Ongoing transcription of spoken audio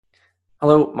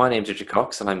Hello, my name's Richard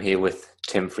Cox, and I'm here with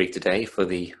Tim Free today for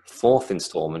the fourth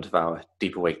instalment of our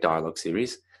Deep Awake Dialogue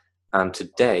series. And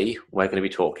today we're going to be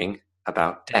talking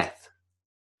about death.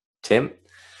 Tim,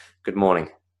 good morning.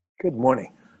 Good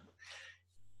morning.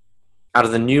 Out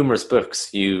of the numerous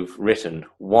books you've written,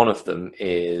 one of them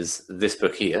is this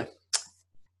book here,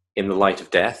 In the Light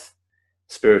of Death,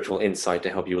 Spiritual Insight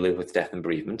to Help You Live with Death and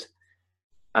Bereavement.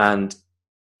 And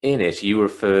in it, you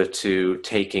refer to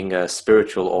taking a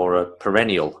spiritual or a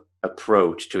perennial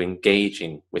approach to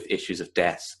engaging with issues of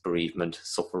death, bereavement,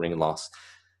 suffering, loss.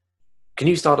 Can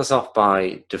you start us off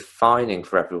by defining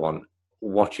for everyone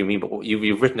what you mean? But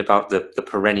you've written about the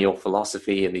perennial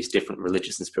philosophy and these different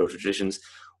religious and spiritual traditions.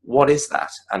 What is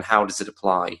that, and how does it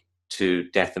apply to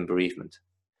death and bereavement?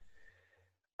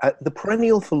 The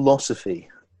perennial philosophy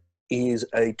is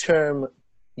a term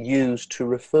used to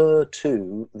refer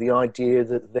to the idea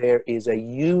that there is a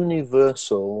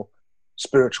universal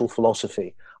spiritual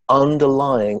philosophy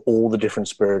underlying all the different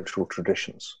spiritual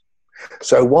traditions.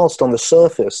 So whilst on the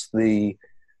surface the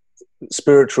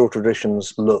spiritual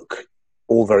traditions look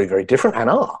all very, very different,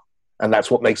 and that's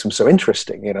what makes them so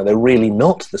interesting. You know, they're really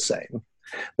not the same.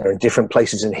 They're in different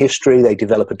places in history, they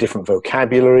develop a different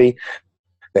vocabulary,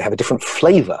 they have a different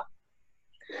flavor.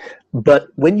 But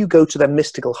when you go to their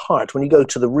mystical heart, when you go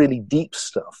to the really deep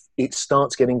stuff, it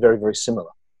starts getting very, very similar.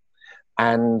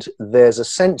 And there's a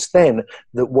sense then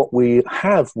that what we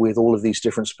have with all of these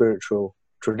different spiritual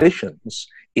traditions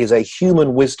is a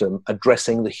human wisdom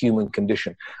addressing the human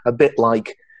condition, a bit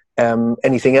like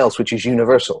anything else which is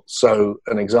universal. So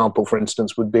an example, for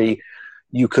instance, would be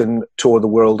you can tour the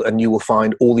world and you will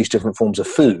find all these different forms of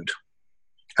food.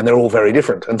 And they're all very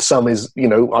different. And some is, you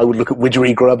know, I would look at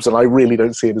widgery grubs and I really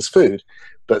don't see it as food,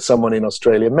 but someone in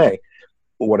Australia may,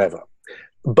 or whatever.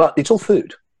 But it's all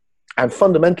food. And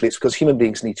fundamentally, it's because human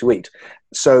beings need to eat.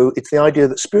 So it's the idea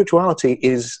that spirituality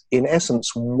is, in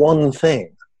essence, one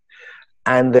thing.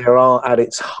 And there are, at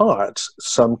its heart,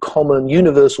 some common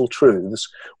universal truths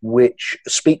which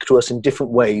speak to us in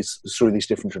different ways through these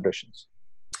different traditions.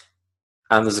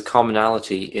 And there's a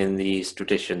commonality in these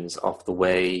traditions of the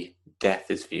way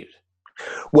death is viewed.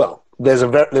 Well, there's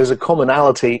a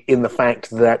commonality in the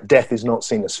fact that death is not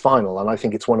seen as final, and I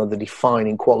think it's one of the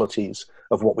defining qualities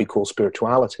of what we call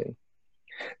spirituality,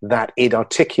 that it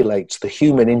articulates the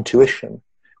human intuition,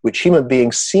 which human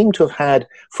beings seem to have had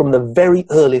from the very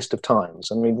earliest of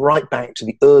times. I mean, right back to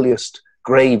the earliest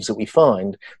graves that we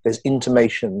find, there's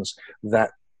intimations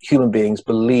that human beings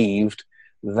believed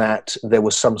that there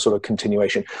was some sort of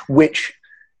continuation, which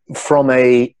from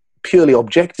a purely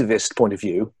objectivist point of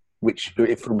view,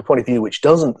 from a point of view which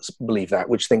doesn't believe that,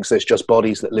 which thinks there's just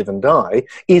bodies that live and die,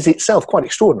 is itself quite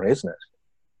extraordinary, isn't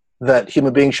it? That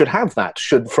human beings should have that,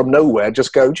 should from nowhere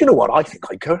just go, do you know what, I think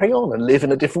I'd carry on and live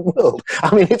in a different world.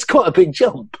 I mean, it's quite a big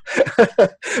jump.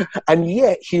 And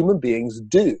yet human beings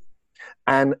do.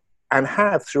 And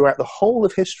have throughout the whole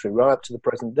of history, right up to the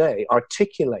present day,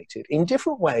 articulated in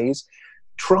different ways,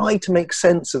 try to make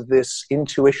sense of this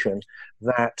intuition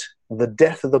that the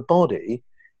death of the body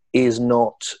is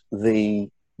not the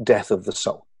death of the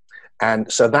soul. And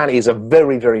so that is a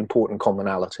very, very important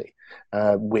commonality,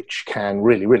 which can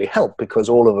really, really help because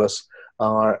all of us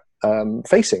are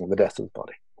facing the death of the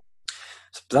body.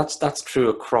 So that's true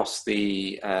across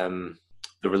the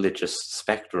religious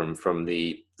spectrum, from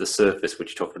the surface,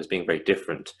 which you talk about as being very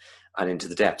different, and into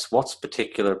the depths. What's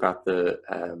particular about the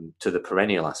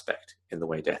perennial aspect in the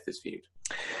way death is viewed?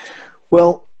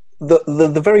 Well,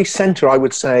 the very center, I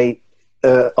would say,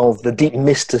 of the deep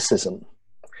mysticism,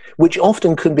 which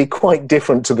often can be quite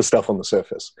different to the stuff on the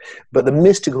surface, but the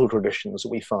mystical traditions that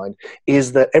we find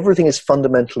is that everything is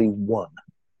fundamentally one.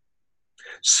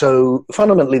 So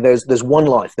fundamentally, there's one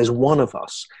life, there's one of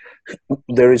us.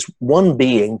 There is one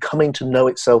being coming to know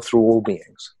itself through all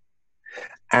beings.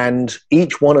 And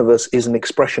each one of us is an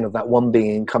expression of that one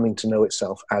being coming to know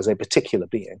itself as a particular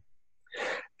being.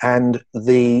 And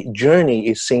the journey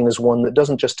is seen as one that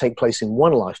doesn't just take place in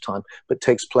one lifetime, but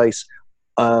takes place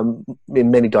in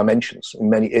many dimensions,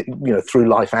 through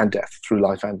life and death,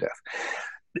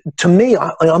 To me,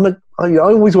 I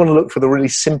always want to look for the really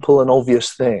simple and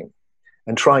obvious thing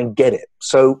and try and get it.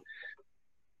 So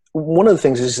one of the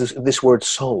things is this word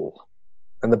soul.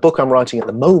 And the book I'm writing at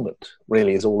the moment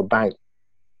really is all about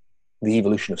the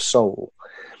evolution of soul.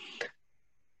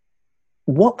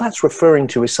 What that's referring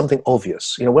to is something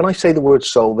obvious. You know, when I say the word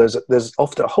soul, there's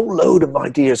often a whole load of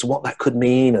ideas of what that could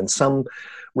mean and some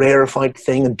rarefied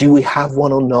thing, and do we have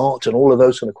one or not, and all of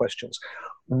those kind of questions.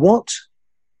 What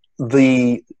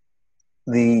the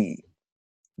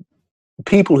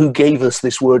people who gave us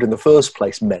this word in the first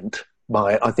place meant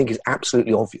by it, I think, is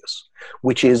absolutely obvious,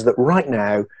 which is that right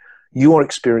now you are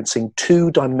experiencing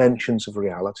two dimensions of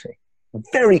reality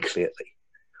very clearly.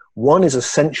 One is a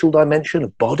sensual dimension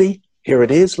of body. Here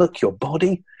it is, look, your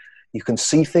body. You can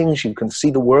see things, you can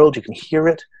see the world, you can hear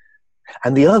it.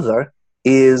 And the other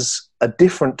is a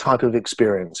different type of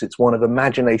experience. It's one of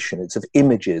imagination, it's of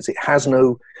images. It has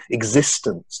no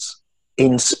existence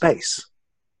in space.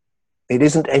 It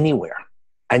isn't anywhere.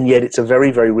 And yet it's a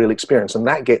very, very real experience. And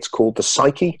that gets called the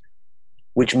psyche,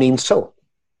 which means soul.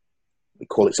 We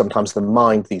call it sometimes the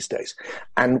mind these days.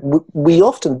 And we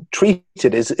often treat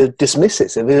it as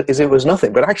dismissive, as it was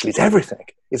nothing, but actually it's everything.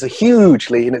 It's a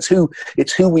hugely, and it's who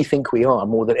we think we are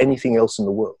more than anything else in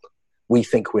the world. We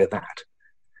think we're that.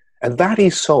 And that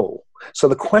is soul. So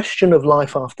the question of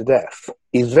life after death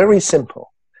is very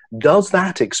simple. Does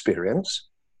that experience,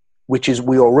 which is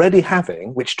we already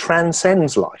having, which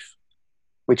transcends life,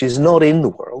 which is not in the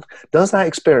world, does that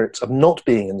experience of not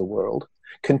being in the world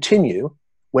continue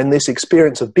when this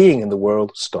experience of being in the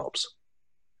world stops?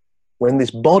 When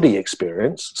this body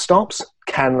experience stops,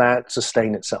 can that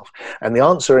sustain itself? And the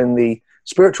answer in the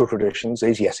spiritual traditions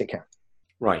is yes, it can.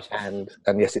 Right. And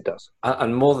yes, it does.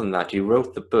 And more than that, you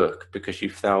wrote the book because you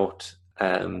felt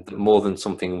that more than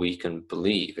something we can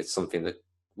believe, it's something that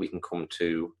we can come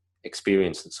to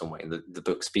experience in some way. And the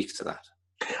book speaks to that.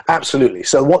 Absolutely.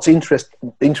 So what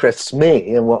interests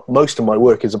me, and what most of my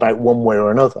work is about one way or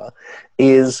another,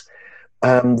 is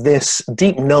this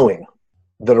deep knowing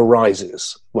that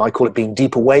arises. Well, I call it being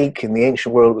deep awake. In the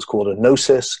ancient world, it was called a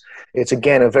gnosis. It's,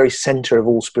 again, a very center of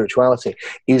all spirituality,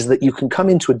 is that you can come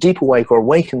into a deep awake or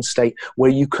awakened state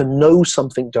where you can know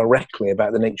something directly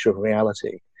about the nature of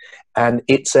reality. And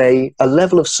it's a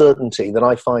level of certainty that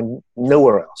I find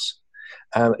nowhere else.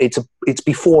 It's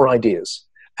before ideas.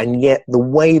 And yet the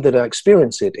way that I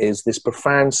experience it is this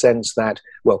profound sense that,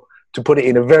 well, to put it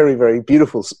in a very, very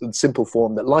beautiful and simple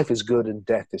form, that life is good and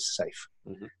death is safe.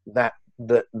 Mm-hmm. That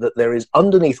there is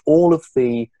underneath all of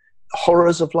the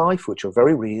horrors of life, which are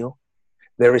very real,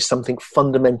 there is something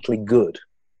fundamentally good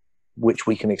which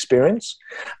we can experience.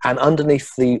 And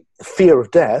underneath the fear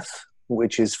of death,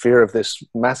 which is fear of this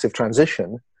massive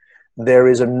transition, there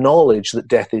is a knowledge that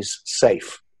death is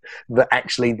safe. That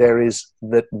actually there is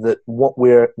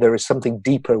there is something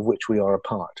deeper of which we are a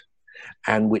part,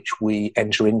 and which we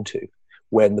enter into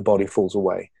when the body falls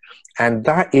away. And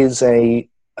that is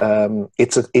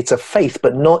it's a faith,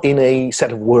 but not in a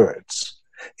set of words.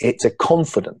 It's a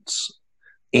confidence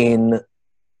in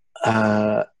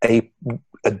a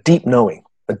deep knowing,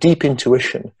 a deep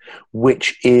intuition,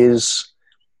 which is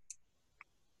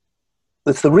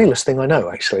it's the realest thing I know.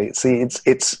 Actually,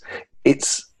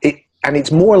 and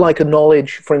it's more like a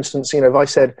knowledge. For instance, if I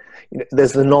said,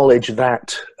 there's the knowledge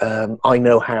that I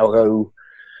know how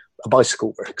a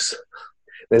bicycle works.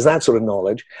 There's that sort of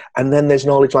knowledge. And then there's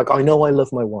knowledge like, I know I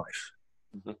love my wife.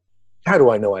 Mm-hmm. How do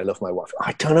I know I love my wife?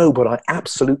 I don't know, but I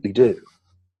absolutely do.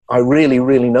 I really,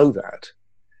 really know that.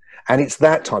 And it's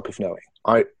that type of knowing.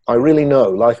 I really know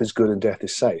life is good and death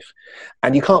is safe.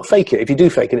 And you can't fake it. If you do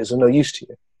fake it, it's of no use to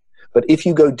you. But if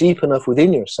you go deep enough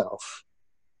within yourself,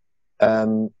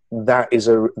 that is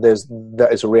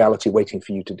a reality waiting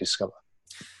for you to discover.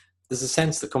 There's a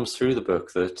sense that comes through the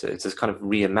book that it's this kind of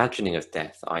reimagining of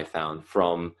death, I found,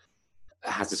 from,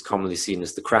 as is commonly seen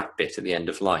as the crap bit at the end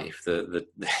of life, the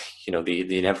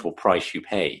inevitable price you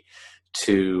pay,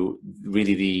 to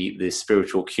really the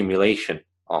spiritual accumulation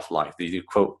of life. You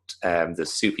quote the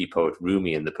Sufi poet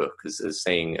Rumi in the book as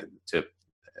saying, to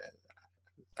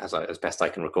as best I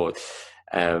can record,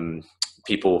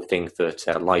 people think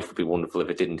that life would be wonderful if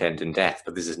it didn't end in death,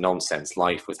 but this is nonsense.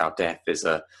 Life without death is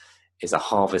a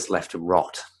harvest left to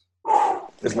rot.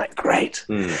 Isn't that great?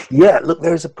 Mm. Yeah, look,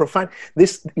 there's a profound,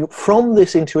 from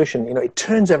this intuition, it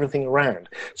turns everything around.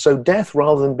 So death,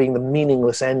 rather than being the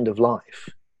meaningless end of life,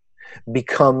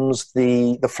 becomes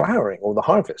the flowering or the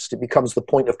harvest. It becomes the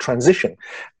point of transition.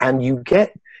 And you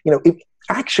get,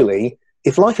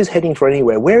 if life is heading for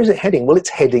anywhere, where is it heading? Well, it's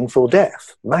heading for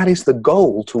death. That is the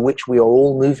goal to which we are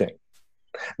all moving.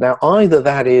 Now, either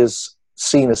that is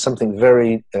seen as something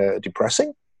very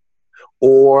depressing,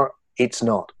 or it's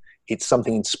not. It's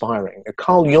something inspiring.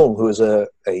 Carl Jung, who is a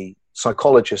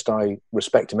psychologist I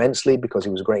respect immensely because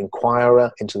he was a great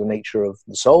inquirer into the nature of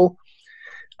the soul,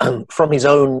 from his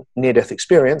own near-death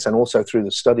experience and also through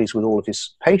the studies with all of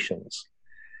his patients,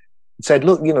 said,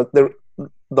 look,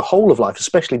 the whole of life,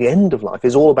 especially the end of life,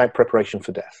 is all about preparation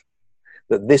for death.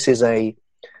 That this is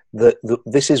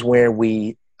this is where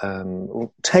we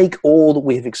take all that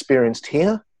we have experienced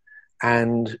here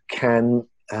and can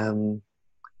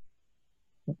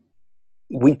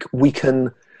we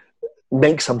can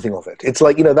make something of it. It's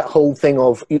like, that whole thing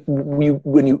of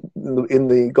when you in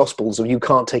the Gospels of you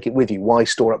can't take it with you. Why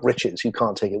store up riches? You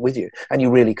can't take it with you, and you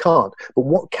really can't. But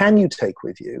what can you take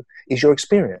with you is your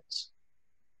experience,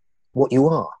 what you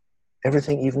are,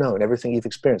 everything you've known, everything you've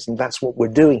experienced, and that's what we're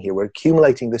doing here. We're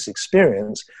accumulating this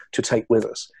experience to take with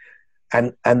us,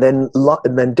 and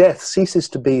then death ceases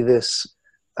to be this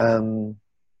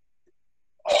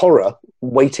horror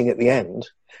waiting at the end,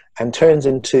 and turns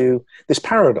into this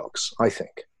paradox, I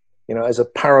think. As a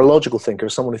paralogical thinker,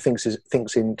 as someone who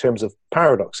thinks in terms of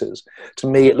paradoxes, to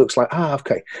me it looks like,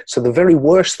 okay, so the very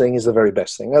worst thing is the very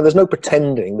best thing. Now, there's no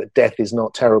pretending that death is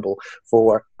not terrible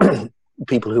for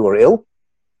people who are ill,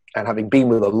 and having been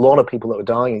with a lot of people that are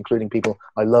dying, including people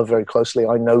I love very closely,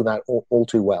 I know that all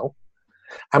too well.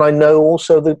 And I know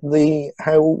also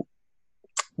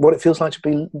what it feels like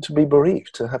to be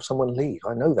bereaved, to have someone leave.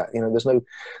 I know that.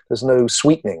 There's no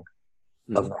sweetening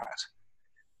of that.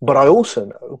 But I also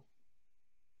know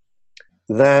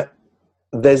that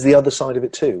there's the other side of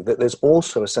it too, that there's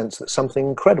also a sense that something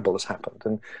incredible has happened.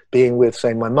 And being with,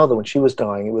 say, my mother when she was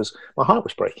dying, my heart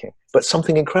was breaking, but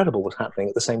something incredible was happening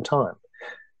at the same time.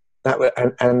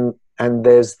 And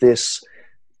there's this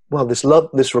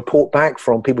report back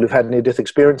from people who've had near-death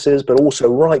experiences, but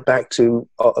also right back to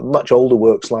much older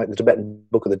works like the Tibetan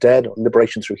Book of the Dead, or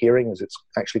Liberation Through Hearing, as it's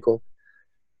actually called,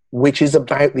 which is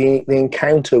about the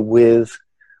encounter with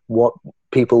what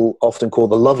people often call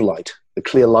the love light. The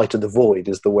clear light of the void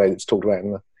is the way it's talked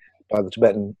about by the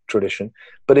Tibetan tradition.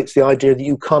 But it's the idea that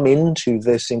you come into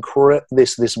this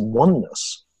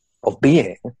oneness of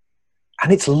being,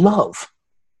 and it's love,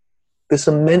 this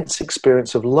immense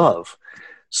experience of love.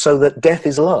 So that death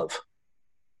is love,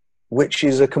 which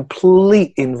is a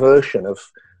complete inversion of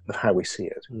how we see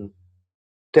it.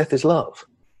 Death is love.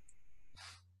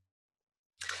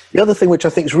 The other thing which I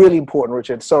think is really important,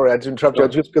 Richard, sorry I had to interrupt you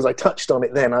just because I touched on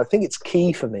it then, I think it's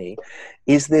key for me,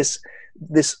 is this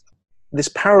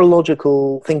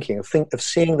paralogical thinking, of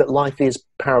seeing that life is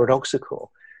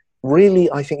paradoxical, really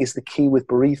I think is the key with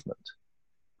bereavement.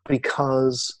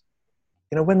 Because,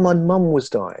 when my mum was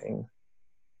dying,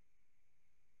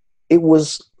 it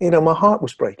was, my heart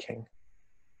was breaking.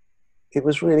 It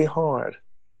was really hard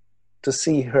to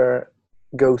see her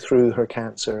go through her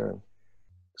cancer, and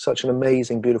such an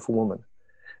amazing, beautiful woman.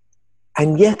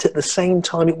 And yet at the same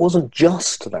time, it wasn't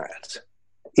just that.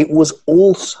 It was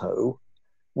also,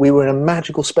 we were in a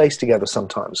magical space together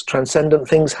sometimes. Transcendent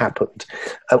things happened.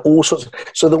 All sorts of,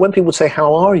 so that when people would say,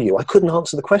 how are you? I couldn't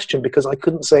answer the question because I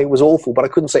couldn't say it was awful, but I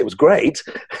couldn't say it was great.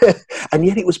 And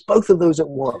yet it was both of those at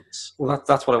once. Well,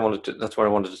 that's what I wanted to, that's where I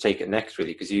wanted to take it next,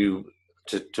 really, because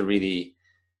to really,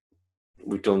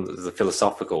 we've done the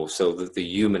philosophical, so the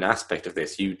human aspect of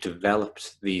this, you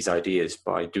developed these ideas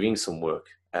by doing some work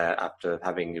after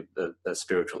having a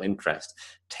spiritual interest,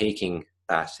 taking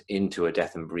that into a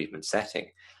death and bereavement setting.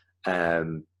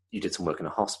 You did some work in a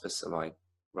hospice, am I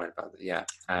right about that? Yeah.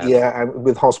 Yeah,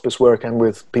 with hospice work and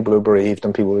with people who are bereaved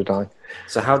and people who die.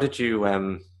 So how did you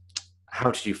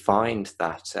find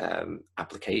that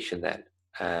application then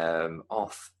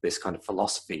of this kind of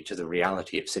philosophy to the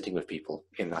reality of sitting with people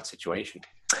in that situation?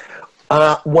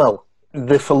 Well,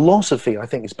 the philosophy, I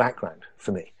think, is background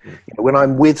for me. When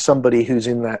I'm with somebody who's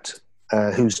in that,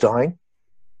 who's dying,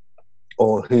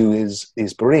 or who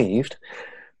is bereaved,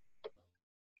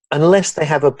 unless they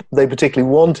particularly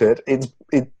want it,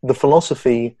 the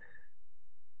philosophy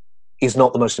is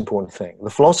not the most important thing. The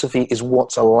philosophy is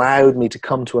what's allowed me to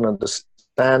come to an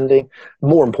understanding.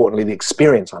 More importantly, the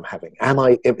experience I'm having.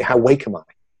 How awake am I?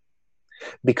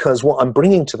 Because what I'm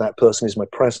bringing to that person is my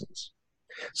presence.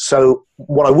 So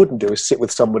what I wouldn't do is sit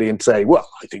with somebody and say, well,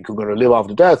 I think I'm going to live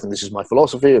after death, and this is my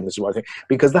philosophy, and this is what I think,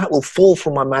 because that will fall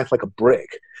from my mouth like a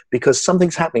brick, because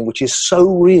something's happening which is so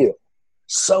real,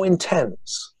 so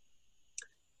intense,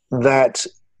 that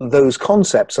those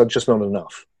concepts are just not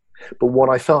enough. But what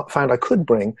I found I could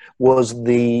bring was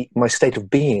my state of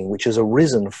being, which has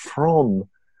arisen from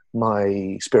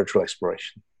my spiritual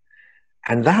exploration.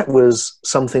 And that was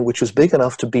something which was big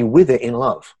enough to be with it in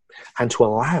love and to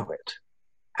allow it,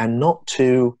 and not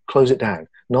to close it down,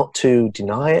 not to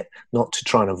deny it, not to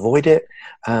try and avoid it,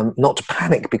 not to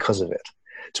panic because of it,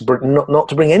 not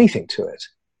to bring anything to it,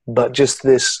 but just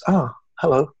this,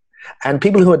 hello. And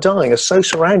people who are dying are so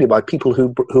surrounded by people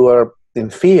who are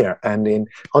in fear and in,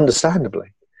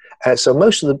 understandably. So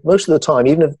most of the time,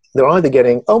 even if they're either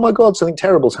getting, oh my God, something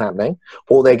terrible's happening,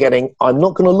 or they're getting, I'm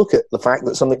not going to look at the fact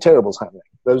that something terrible's happening.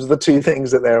 Those are the two things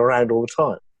that they're around all the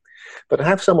time. But to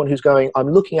have someone who's going,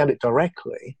 I'm looking at it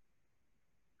directly,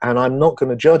 and I'm not going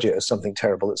to judge it as something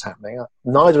terrible that's happening.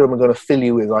 Neither am I going to fill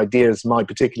you with ideas, my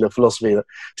particular philosophy that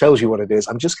tells you what it is.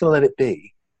 I'm just going to let it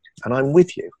be, and I'm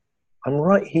with you. I'm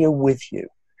right here with you.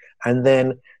 And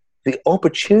then the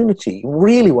opportunity,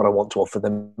 really what I want to offer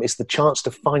them is the chance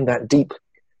to find that deep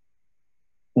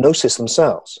gnosis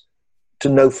themselves, to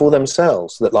know for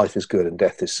themselves that life is good and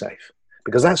death is safe,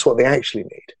 because that's what they actually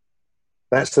need.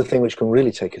 That's the thing which can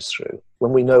really take us through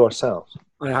when we know ourselves.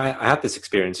 I had this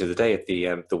experience the other day at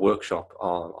the workshop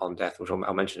on death, which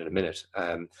I'll mention in a minute.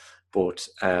 But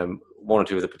one or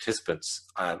two of the participants,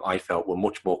 I felt, were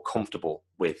much more comfortable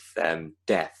with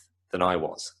death than I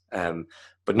was,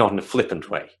 but not in a flippant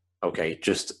way. Okay,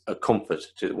 just a comfort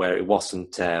to where it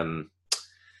wasn't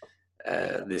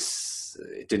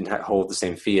it didn't hold the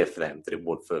same fear for them that it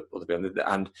would for other people.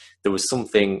 And there was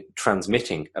something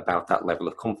transmitting about that level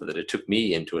of comfort that it took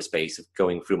me into a space of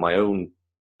going through my own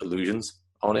illusions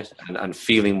on it and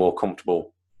feeling more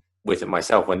comfortable with it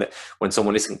myself. When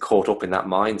someone isn't caught up in that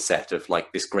mindset of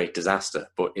like this great disaster,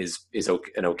 but is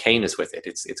an okayness with it,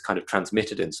 it's kind of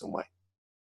transmitted in some way.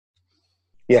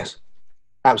 Yes,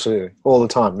 absolutely, all the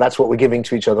time. That's what we're giving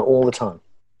to each other all the time.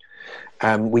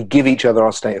 We give each other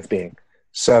our state of being.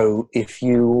 So if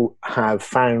you have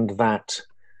found that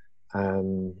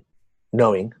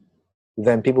knowing,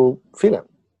 then people feel it.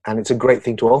 And it's a great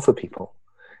thing to offer people.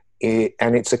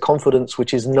 And it's a confidence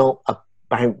which is not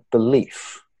about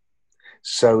belief.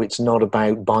 So it's not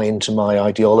about buy into my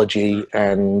ideology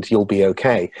and you'll be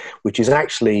okay, which is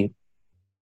actually,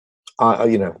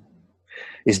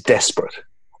 is desperate,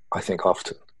 I think,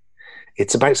 often.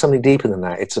 It's about something deeper than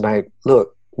that. It's about,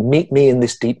 look, meet me in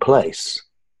this deep place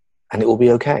and it will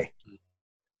be okay.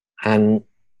 And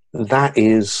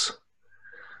that's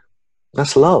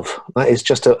love. That is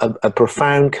just a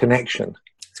profound connection.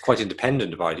 It's quite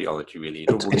independent of ideology, really. You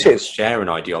don't really share an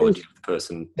ideology with the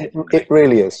person. It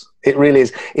really is. It really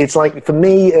is. It's like, for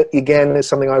me, again, it's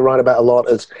something I write about a lot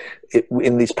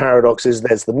in these paradoxes.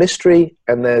 There's the mystery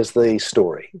and there's the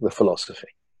story, the philosophy.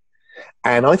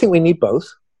 And I think we need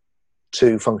both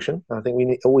to function. I think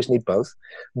we always need both.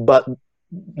 But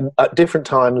at different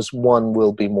times, one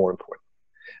will be more important.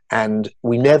 And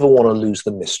we never want to lose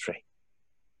the mystery.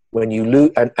 When you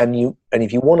lose, and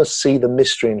if you want to see the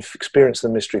mystery and experience the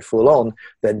mystery full on,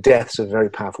 then death's a very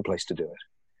powerful place to do it,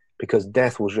 because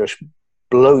death will just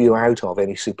blow you out of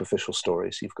any superficial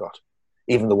stories you've got,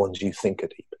 even the ones you think are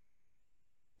deep.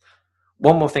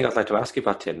 One more thing I'd like to ask you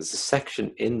about, Tim. There's a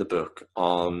section in the book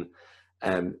on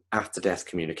after-death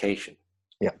communication.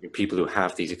 Yeah, people who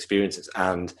have these experiences,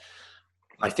 and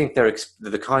I think they're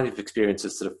the kind of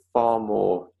experiences that are far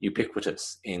more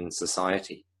ubiquitous in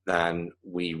society than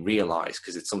we realize,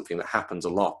 because it's something that happens a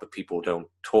lot but people don't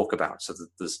talk about. So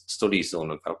there's studies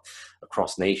on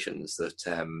across nations that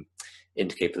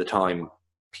indicate by the time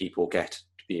people get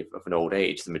to be of an old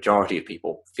age, the majority of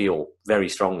people feel very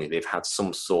strongly they've had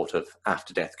some sort of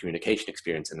after-death communication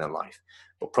experience in their life,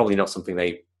 but probably not something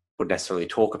they would necessarily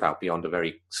talk about beyond a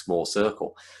very small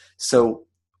circle. So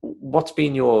what's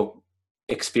been your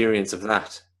experience of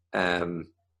that? And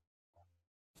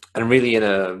really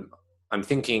I'm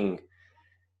thinking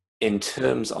in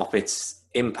terms of its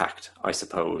impact, I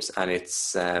suppose, and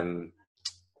its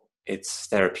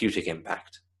therapeutic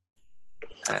impact.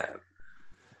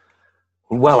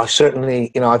 Well, I certainly,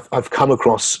 I've come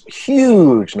across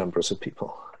huge numbers of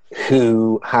people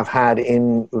who have had,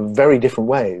 in very different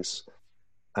ways,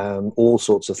 all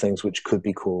sorts of things which could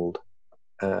be called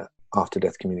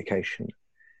after-death communication.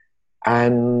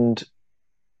 And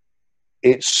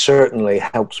it certainly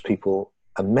helps people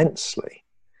immensely.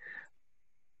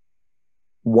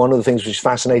 One of the things which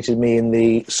fascinated me in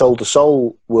the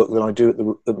soul-to-soul work that I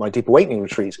do at my Deep Awakening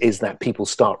retreats is that people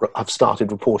have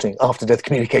started reporting after-death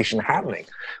communication happening,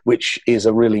 which is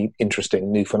a really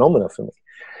interesting new phenomena for me.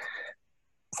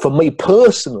 For me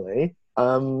personally,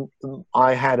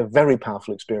 I had a very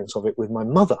powerful experience of it with my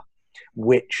mother,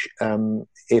 which,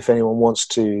 if anyone wants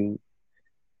to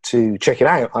check it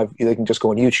out, they can just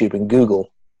go on YouTube and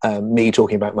Google me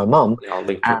talking about my mum. Yeah, I'll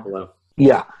link to it below.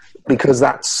 Yeah, because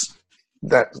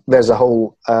there's a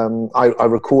whole. I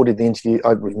recorded the interview.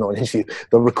 Not an interview.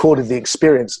 I recorded the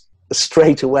experience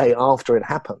straight away after it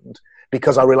happened,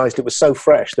 because I realized it was so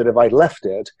fresh that if I'd left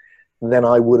it, then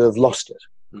I would have lost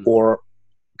it, or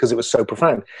because it was so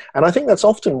profound. And I think that's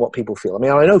often what people feel. I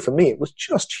mean, I know for me, it was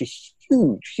just a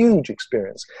huge, huge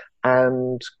experience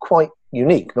and quite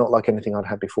unique, not like anything I'd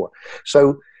had before.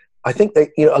 So I think that,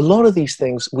 a lot of these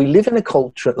things, we live in a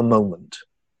culture at the moment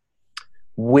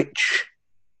which,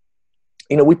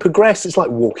 we progress. It's like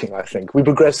walking, I think. We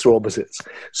progress through opposites.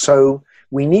 So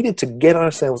we needed to get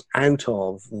ourselves out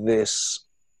of this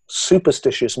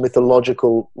superstitious,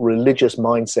 mythological, religious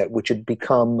mindset which had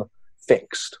become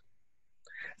fixed.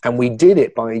 And we did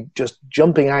it by just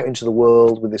jumping out into the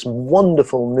world with this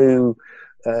wonderful new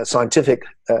scientific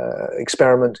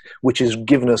experiment, which has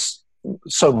given us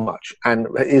so much and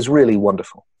is really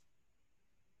wonderful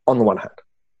on the one hand.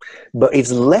 But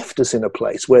it's left us in a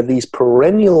place where these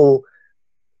perennial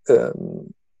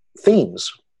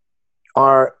themes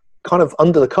are kind of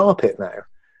under the carpet now.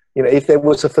 You know, if there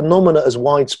was a phenomena as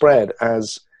widespread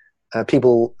as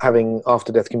people having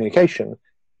after-death communication,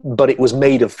 but it was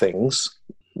made of things,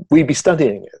 we'd be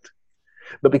studying it.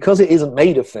 But because it isn't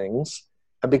made of things,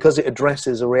 and because it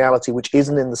addresses a reality which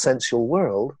isn't in the sensual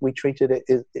world, we treated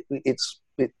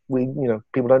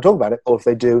people don't talk about it, or if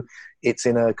they do, it's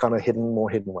in a kind of more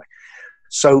hidden way.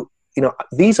 So, you know,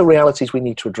 these are realities we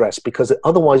need to address, because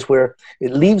otherwise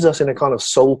it leaves us in a kind of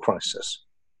soul crisis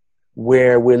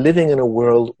where we're living in a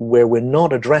world where we're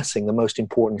not addressing the most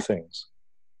important things.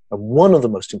 And one of the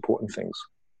most important things,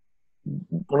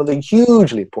 one of the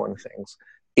hugely important things,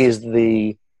 is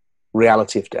the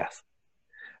reality of death.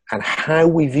 And how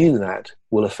we view that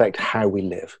will affect how we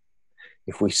live.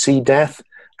 If we see death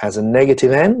as a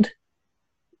negative end,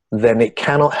 then it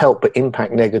cannot help but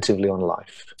impact negatively on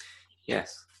life.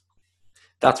 Yes.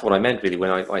 That's what I meant really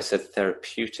when I said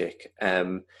therapeutic.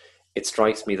 It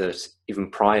strikes me that even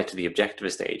prior to the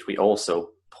objectivist age, we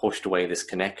also pushed away this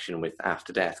connection with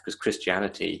after death, because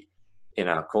Christianity, in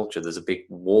our culture, there's a big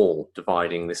wall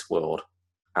dividing this world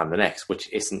and the next, which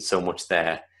isn't so much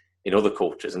there in other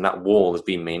cultures, and that wall has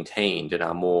been maintained in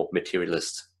our more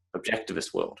materialist,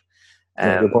 objectivist world.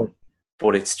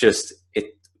 But it's just,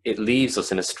 it leaves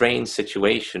us in a strange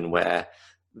situation where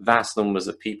vast numbers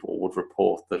of people would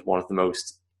report that one of the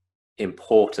most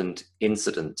important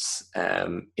incidents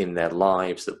in their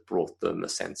lives that brought them a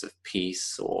sense of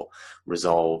peace or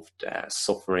resolved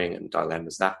suffering and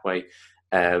dilemmas that way,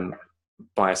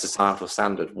 by a societal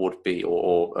standard would be,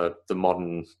 or the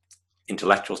modern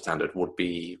intellectual standard would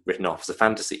be, written off as a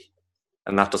fantasy.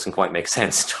 And that doesn't quite make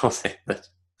sense, does it?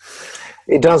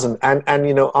 It doesn't. And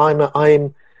you know, I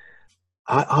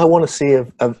want to see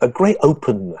a great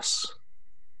openness.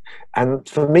 And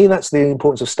for me, that's the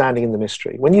importance of standing in the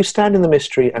mystery. When you stand in the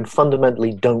mystery and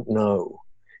fundamentally don't know,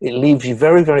 it leaves you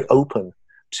very, very open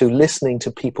to listening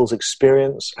to people's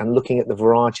experience and looking at the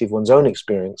variety of one's own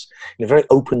experience in a very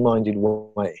open-minded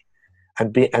way,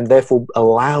 and therefore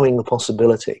allowing the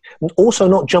possibility, and also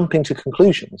not jumping to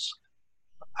conclusions,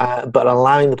 but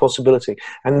allowing the possibility.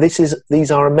 And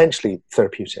these are immensely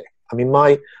therapeutic. I mean,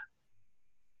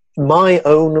 my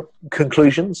own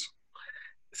conclusions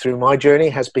through my journey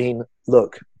has been,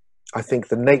 look, I think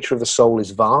the nature of the soul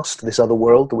is vast. This other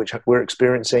world, which we're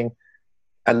experiencing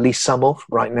at least some of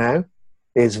right now,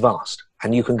 is vast.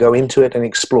 And you can go into it and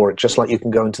explore it, just like you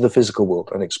can go into the physical world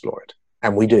and explore it.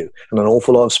 And we do. And an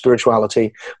awful lot of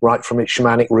spirituality, right from its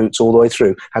shamanic roots all the way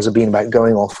through, has been about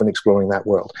going off and exploring that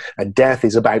world. And death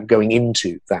is about going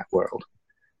into that world.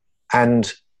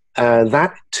 And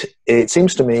that, it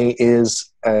seems to me,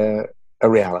 is a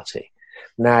reality.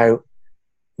 Now,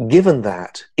 given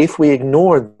that, if we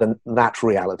ignore that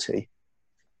reality,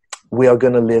 we are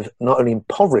going to live not only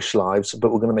impoverished lives,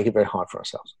 but we're going to make it very hard for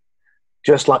ourselves.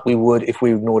 Just like we would if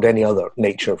we ignored any other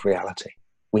nature of reality.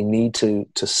 We need to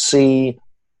see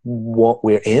what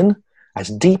we're in as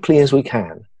deeply as we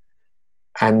can.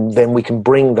 And then we can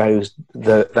bring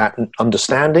that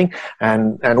understanding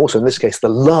and also, in this case, the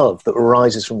love that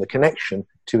arises from the connection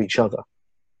to each other.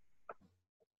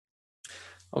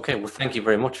 Okay, well, thank you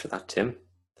very much for that, Tim.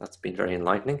 That's been very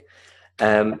enlightening.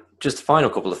 Just a final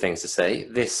couple of things to say.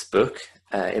 This book,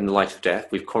 In the Light of Death,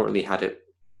 we've currently had it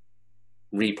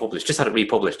republished,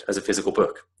 as a physical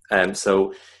book.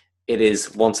 So it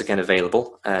is once again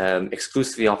available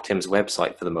exclusively off Tim's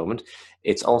website for the moment.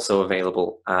 It's also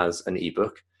available as an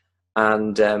ebook.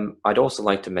 And I'd also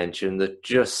like to mention that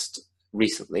just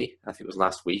recently, I think it was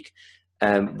last week,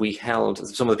 we held,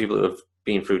 some of the people who have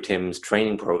been through Tim's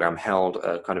training program held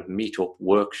a kind of meetup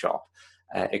workshop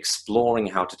exploring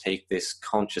how to take this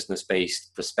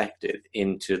consciousness-based perspective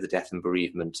into the death and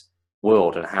bereavement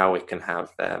world, and how it can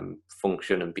have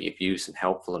function and be of use and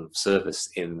helpful and of service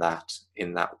in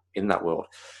that world.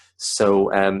 So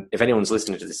if anyone's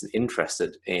listening to this and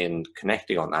interested in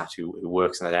connecting on that, who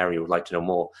works in that area, would like to know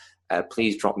more,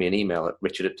 please drop me an email at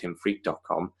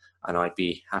richard@timfreak.com, and I'd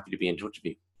be happy to be in touch with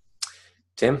you.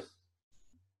 Tim,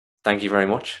 thank you very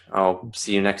much. I'll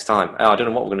see you next time. I don't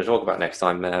know what we're going to talk about next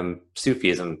time.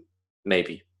 Sufism,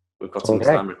 maybe. We've got some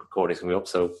Islamic recordings coming up,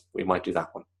 so we might do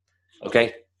that one.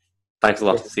 Okay. Thanks a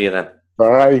lot. See you then. All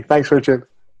right. Thanks, Richard.